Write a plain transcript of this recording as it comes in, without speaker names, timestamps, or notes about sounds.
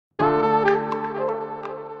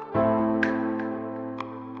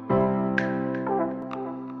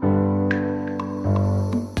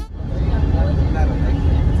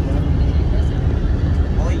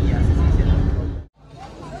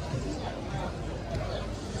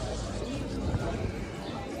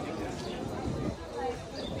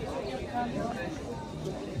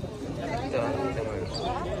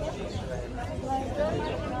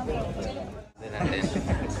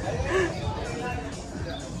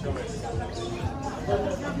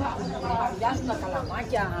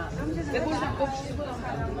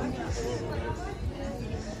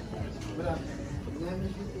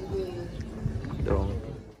Dong.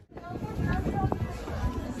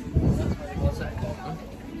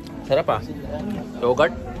 Sarap ah.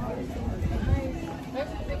 Yogurt.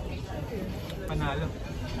 Panalo.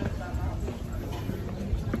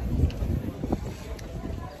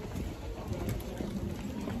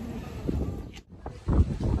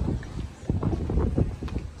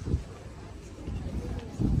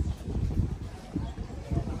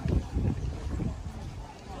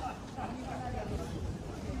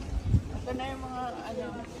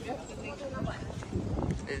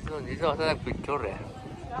 Dito ako nag-picture eh.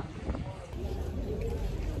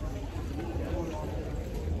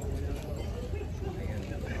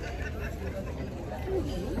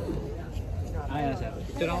 Ayan sir.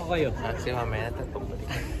 Picture ako kayo. Kasi mamaya na ito balik.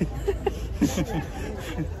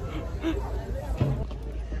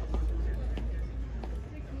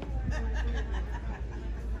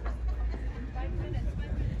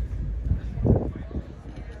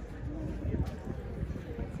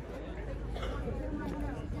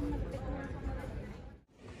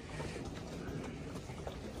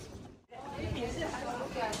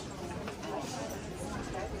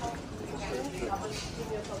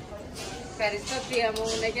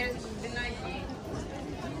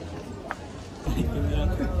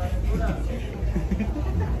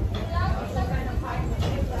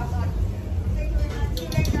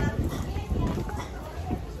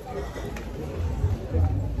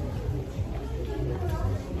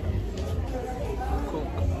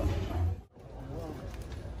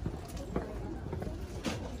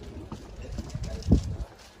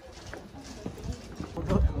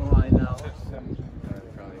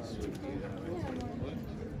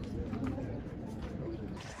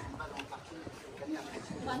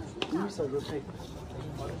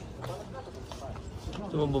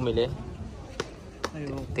 Gusto mo bumili?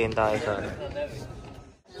 Tingin tayo sa ano.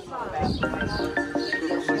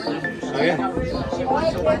 Ayan.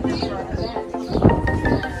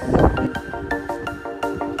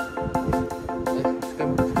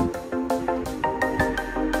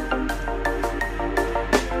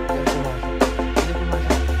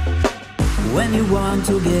 When you want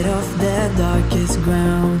to get off the darkest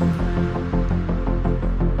ground,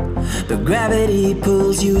 but gravity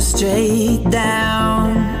pulls you straight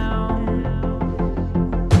down.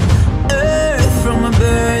 Earth from a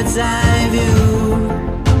bird's eye view.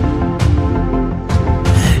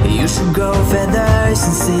 You should grow feathers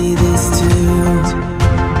and see this too.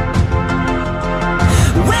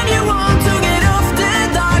 When you want to get off the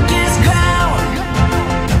darkest ground,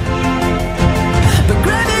 but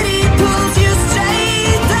gravity pulls you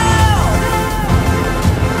straight down.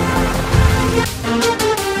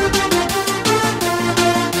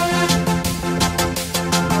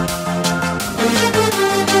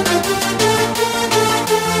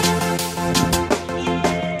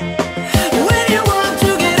 When you want to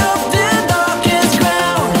get off the darkest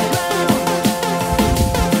ground,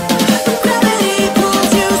 but gravity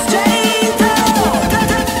pulls you straight down.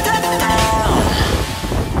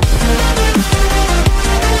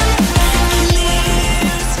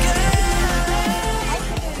 Clear sky.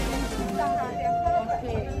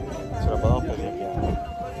 Sarap ako pwede yan.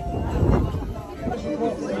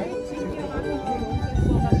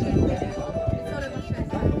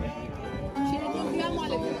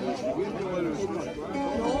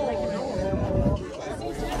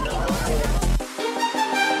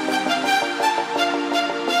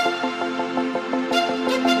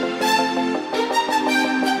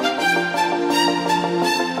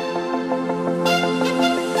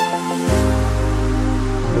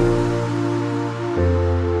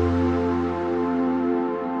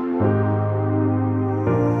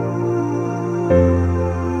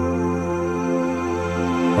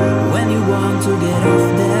 When you want to get off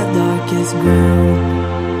the darkest ground,